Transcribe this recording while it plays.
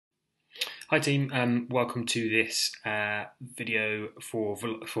Hi team, welcome to this video for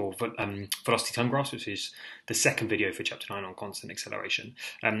velocity time graphs, which is the second video for chapter 9 on constant acceleration.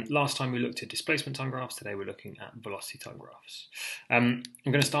 Last time we looked at displacement time graphs, today we're looking at velocity time graphs. I'm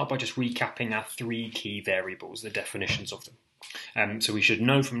going to start by just recapping our three key variables, the definitions of them. So we should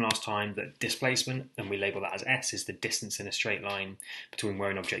know from last time that displacement, and we label that as s, is the distance in a straight line between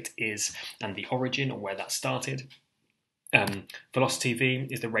where an object is and the origin, or where that started. Velocity v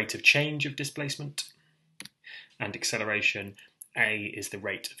is the rate of change of displacement, and acceleration a is the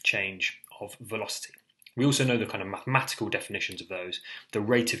rate of change of velocity. We also know the kind of mathematical definitions of those. The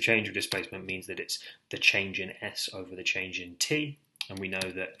rate of change of displacement means that it's the change in s over the change in t, and we know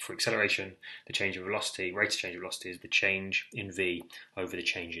that for acceleration, the change of velocity, rate of change of velocity, is the change in v over the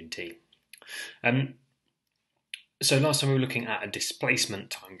change in t. So last time we were looking at a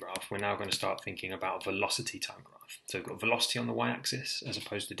displacement time graph. We're now going to start thinking about a velocity time graph. So we've got velocity on the y-axis as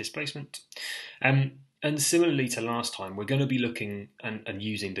opposed to displacement. And similarly to last time, we're going to be looking and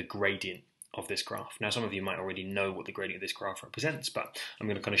using the gradient of this graph. Now, some of you might already know what the gradient of this graph represents, but I'm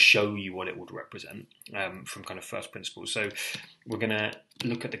going to kind of show you what it would represent from kind of first principles. So we're going to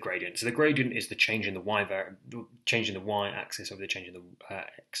look at the gradient. So the gradient is the change in the y-axis over the change in the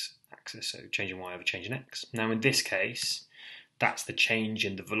x-axis. So change in y over change in x. Now, in this case, that's the change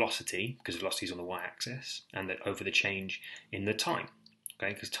in the velocity, because velocity is on the y-axis, and that over the change in the time,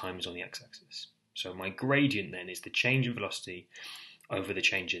 okay, because time is on the x-axis. So my gradient then is the change in velocity over the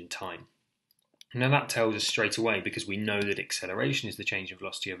change in time. Now that tells us straight away, because we know that acceleration is the change in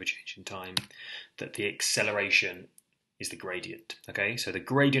velocity over change in time, that the acceleration is the gradient. Okay, so the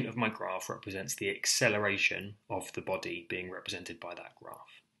gradient of my graph represents the acceleration of the body being represented by that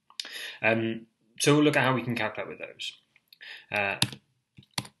graph. So we'll look at how we can calculate with those. If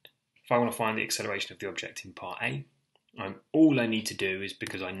I want to find the acceleration of the object in part A, all I need to do is,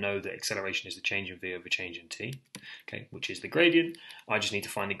 because I know that acceleration is the change in v over change in t, okay, which is the gradient, I just need to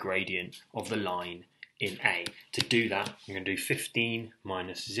find the gradient of the line in A. To do that, I'm going to do 15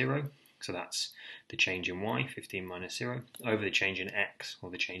 minus 0, so that's the change in y, 15 minus 0, over the change in x, or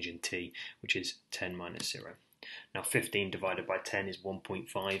the change in t, which is 10 minus 0. Now 15 divided by 10 is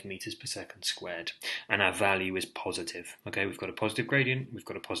 1.5 meters per second squared, and our value is positive. Okay, we've got a positive gradient, we've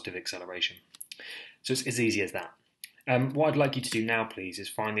got a positive acceleration. So it's as easy as that. What I'd like you to do now, please, is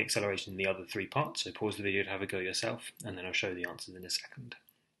find the acceleration in the other three parts. So pause the video to have a go yourself, and then I'll show the answers in a second.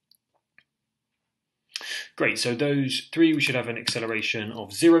 Great, so those three, we should have an acceleration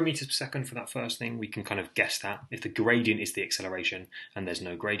of 0 meters per second for that first thing. We can kind of guess that. If the gradient is the acceleration and there's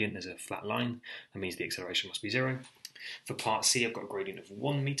no gradient, there's a flat line, that means the acceleration must be 0. For part C, I've got a gradient of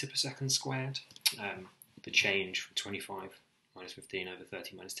 1 meter per second squared. The change from 25 minus 15 over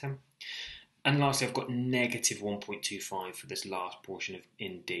 30 minus 10. And lastly, I've got negative 1.25 for this last portion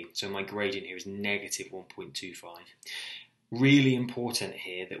in D. So my gradient here is negative 1.25. Really important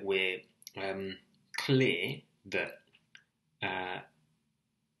here that we're clear that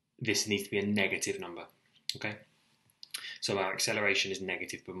this needs to be a negative number. Okay, so our acceleration is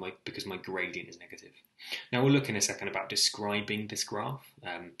negative because my gradient is negative. Now we'll look in a second about describing this graph,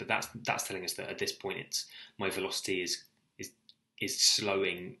 but that's telling us that at this point my velocity is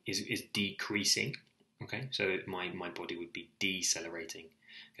decreasing. Okay, so my body would be decelerating,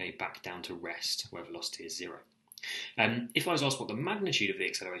 okay, back down to rest where velocity is 0. If I was asked what the magnitude of the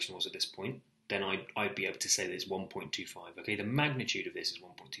acceleration was at this point, then I'd be able to say that it's 1.25. Okay, the magnitude of this is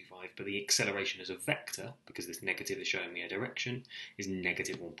 1.25, but the acceleration as a vector, because this negative is showing me a direction, is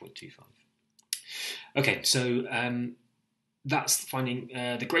negative 1.25. Okay, so that's finding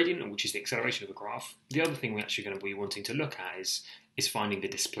the gradient, which is the acceleration of a graph. The other thing we're actually going to be wanting to look at is finding the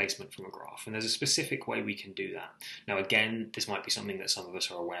displacement from a graph, and there's a specific way we can do that. Now again, this might be something that some of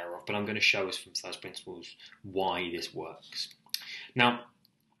us are aware of, but I'm going to show us from first principles why this works. Now,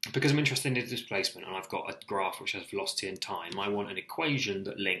 because I'm interested in displacement and I've got a graph which has velocity and time, I want an equation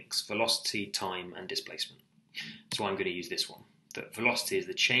that links velocity, time and displacement. So I'm going to use this one, that velocity is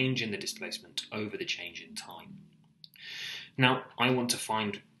the change in the displacement over the change in time. Now, I want to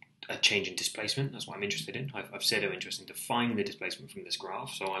find a change in displacement. That's what I'm interested in. I've said I'm interested in to find the displacement from this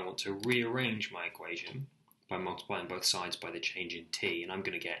graph, so I want to rearrange my equation by multiplying both sides by the change in t, and I'm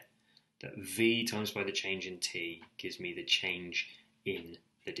going to get that v times by the change in t gives me the change in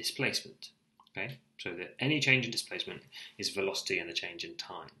the displacement. Okay, so that any change in displacement is velocity and the change in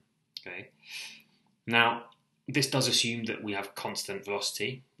time. Okay, now this does assume that we have constant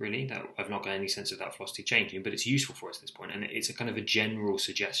velocity, really. That I've not got any sense of that velocity changing, but it's useful for us at this point, and it's a kind of a general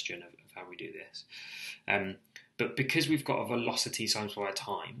suggestion of how we do this. But because we've got a velocity times by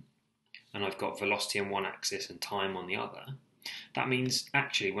time, and I've got velocity on one axis and time on the other, That means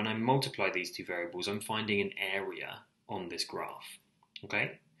actually when I multiply these two variables, I'm finding an area on this graph.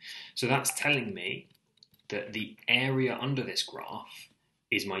 Okay, so that's telling me that the area under this graph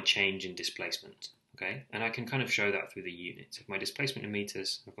is my change in displacement. Okay, and I can kind of show that through the units. If my displacement in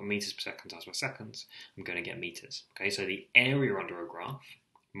meters, I've got meters per second times by seconds, I'm going to get meters. Okay, so the area under a graph,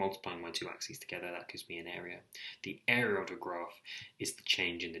 multiplying my two axes together, that gives me an area. The area under a graph is the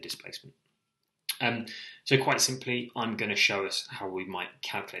change in the displacement. So quite simply, I'm going to show us how we might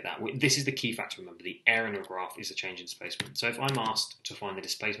calculate that. This is the key factor, remember, the area under a graph is the change in displacement. So if I'm asked to find the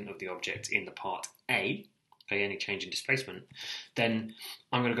displacement of the object in the part A, okay, any change in displacement, then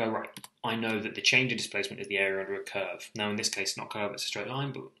I'm going to go, right, I know that the change in displacement is the area under a curve. Now in this case, not a curve, it's a straight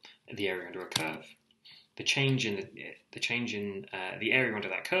line, but the area under a curve. The change in the area under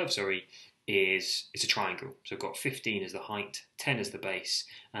that curve, is a triangle. So I've got 15 as the height, 10 as the base,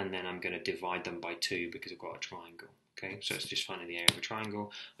 and then I'm going to divide them by 2 because I've got a triangle. Okay, so it's just finding the area of a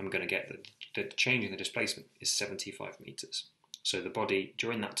triangle. I'm going to get that the change in the displacement is 75 meters. So the body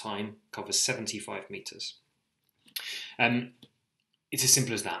during that time covers 75 meters. It's as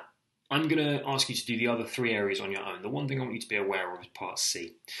simple as that. I'm going to ask you to do the other 3 areas on your own. The one thing I want you to be aware of is part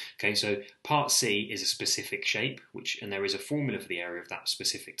C. Okay, so part C is a specific shape, and there is a formula for the area of that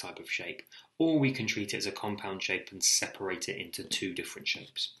specific type of shape. Or we can treat it as a compound shape and separate it into 2 different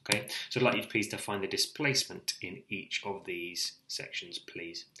shapes. Okay, so I'd like you to please define the displacement in each of these sections,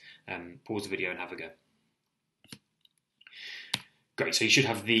 please. Pause the video and have a go. Great, so you should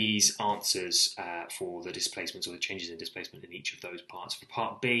have these answers for the displacements or the changes in displacement in each of those parts. For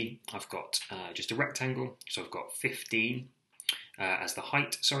part B, I've got just a rectangle, so I've got 15 as the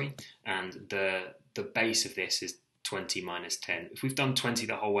height, and the base of this is 20 minus 10. If we've done 20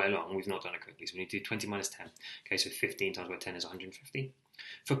 the whole way along, we've not done it correctly, so we need to do 20 minus 10. Okay, so 15 times by 10 is 150.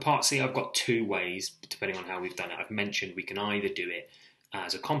 For part C, I've got 2 ways, depending on how we've done it. I've mentioned we can either do it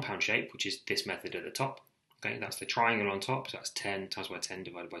as a compound shape, which is this method at the top. Okay, that's the triangle on top, so that's 10 times by 10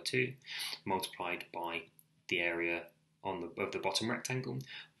 divided by 2, multiplied by the area of the bottom rectangle.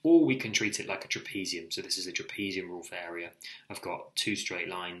 Or we can treat it like a trapezium, so this is a trapezium rule for area. I've got 2 straight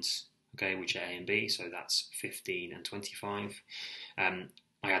lines, okay, which are A and B, so that's 15 and 25.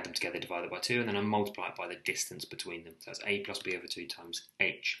 I add them together, divide it by 2, and then I multiply it by the distance between them. So that's A plus B over 2 times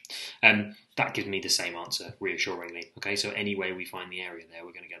H. That gives me the same answer, reassuringly. Okay, so any way we find the area there,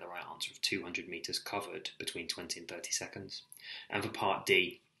 we're going to get the right answer of 200 metres covered between 20 and 30 seconds. And for part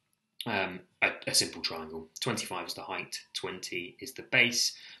D, a simple triangle. 25 is the height, 20 is the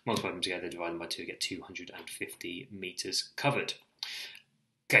base. Multiply them together, divide them by 2, get 250 metres covered.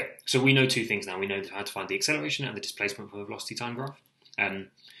 Okay, so we know 2 things now. We know how to find the acceleration and the displacement from the velocity time graph.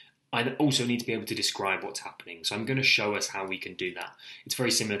 I also need to be able to describe what's happening. So I'm going to show us how we can do that. It's very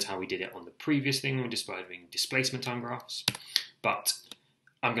similar to how we did it on the previous thing when we were describing displacement time graphs. But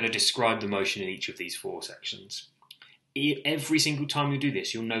I'm going to describe the motion in each of these 4 sections. Every single time you do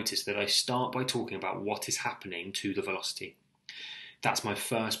this, you'll notice that I start by talking about what is happening to the velocity. That's my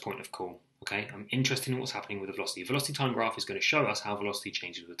first point of call. Okay, I'm interested in what's happening with the velocity. Velocity time graph is going to show us how velocity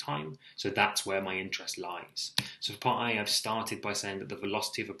changes with time, so that's where my interest lies. So for part A, I've started by saying that the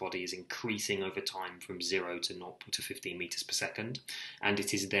velocity of a body is increasing over time from 0 to 0 to 15 meters per second, and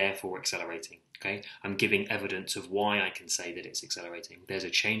it is therefore accelerating. Okay, I'm giving evidence of why I can say that it's accelerating. There's a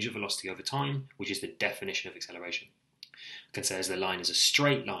change of velocity over time, which is the definition of acceleration. I can say as the line is a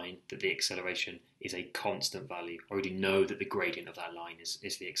straight line that the acceleration is a constant value. I already know that the gradient of that line is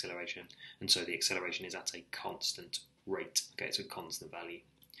the acceleration, and so the acceleration is at a constant rate. Okay, it's a constant value.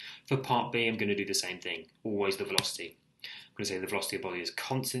 For part B, I'm going to do the same thing, always the velocity. I'm going to say the velocity of the body is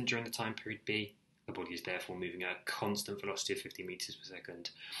constant during the time period B. The body is therefore moving at a constant velocity of 50 meters per second,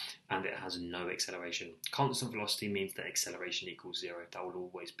 and it has no acceleration. Constant velocity means that acceleration equals 0. That will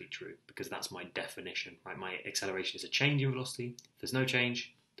always be true, because that's my definition. Right? My acceleration is a change in velocity. If there's no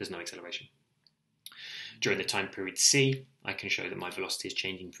change, there's no acceleration. During the time period C, I can show that my velocity is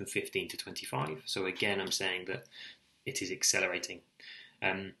changing from 15 to 25. So again, I'm saying that it is accelerating.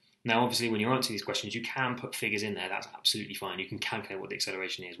 Now, obviously, when you're answering these questions, you can put figures in there. That's absolutely fine. You can calculate what the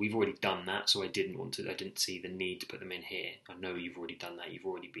acceleration is. We've already done that, so I didn't see the need to put them in here. I know you've already done that. You've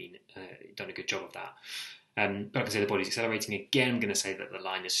already done a good job of that. But like I say, the body's accelerating. Again, I'm going to say that the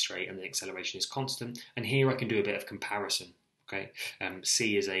line is straight and the acceleration is constant. And here I can do a bit of comparison. Okay,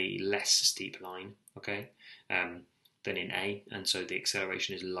 C is a less steep line. Okay, than in A, and so the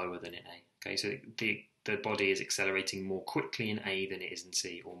acceleration is lower than in A. Okay, so the body is accelerating more quickly in A than it is in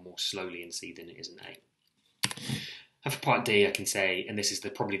C, or more slowly in C than it is in A. And for part D, I can say, and this is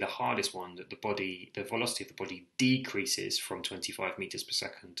probably the hardest one, that the velocity of the body decreases from 25 meters per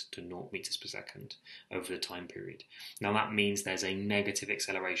second to 0 meters per second over the time period. Now that means there's a negative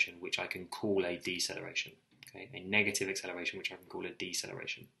acceleration, which I can call a deceleration. Okay, a negative acceleration, which I can call a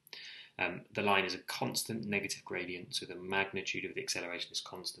deceleration. The line is a constant negative gradient, so the magnitude of the acceleration is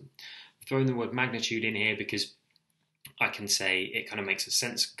constant. I've thrown the word magnitude in here because I can say it kind of makes a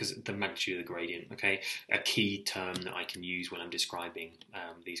sense because the magnitude of the gradient, okay, a key term that I can use when I'm describing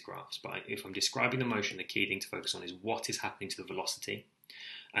these graphs. But if I'm describing the motion, the key thing to focus on is what is happening to the velocity,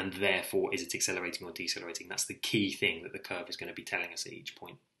 and therefore is it accelerating or decelerating. That's the key thing that the curve is going to be telling us at each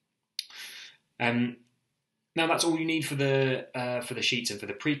point. Now that's all you need for the sheets and for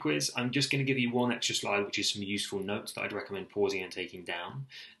the pre-quiz. I'm just going to give you one extra slide, which is some useful notes that I'd recommend pausing and taking down.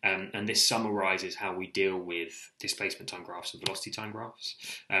 And this summarises how we deal with displacement time graphs and velocity time graphs.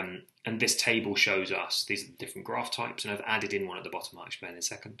 And this table shows us, these are the different graph types, and I've added in one at the bottom I'll explain in a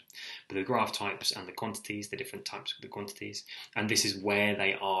second. But the graph types and the quantities, the different types of the quantities, and this is where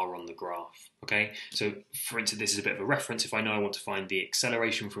they are on the graph. Okay, so for instance, this is a bit of a reference. If I know I want to find the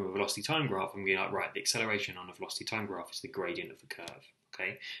acceleration from a velocity time graph, I'm going to be like, right, the acceleration on a velocity time graph is the gradient of the curve.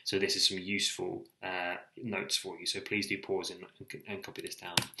 Okay, so this is some useful notes for you. So please do pause and copy this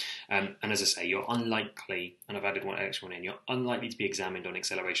down. And as I say, you're unlikely, and I've added one extra one in, you're unlikely to be examined on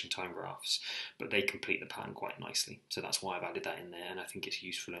acceleration time graphs, but they complete the pattern quite nicely. So that's why I've added that in there, and I think it's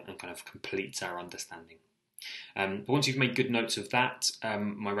useful and kind of completes our understanding. But once you've made good notes of that,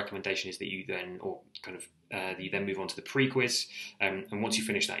 my recommendation is that you then, you then move on to the pre-quiz, and once you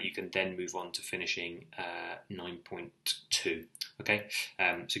finish that, you can then move on to finishing 9.2. Okay,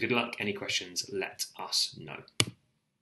 so good luck. Any questions, let us know.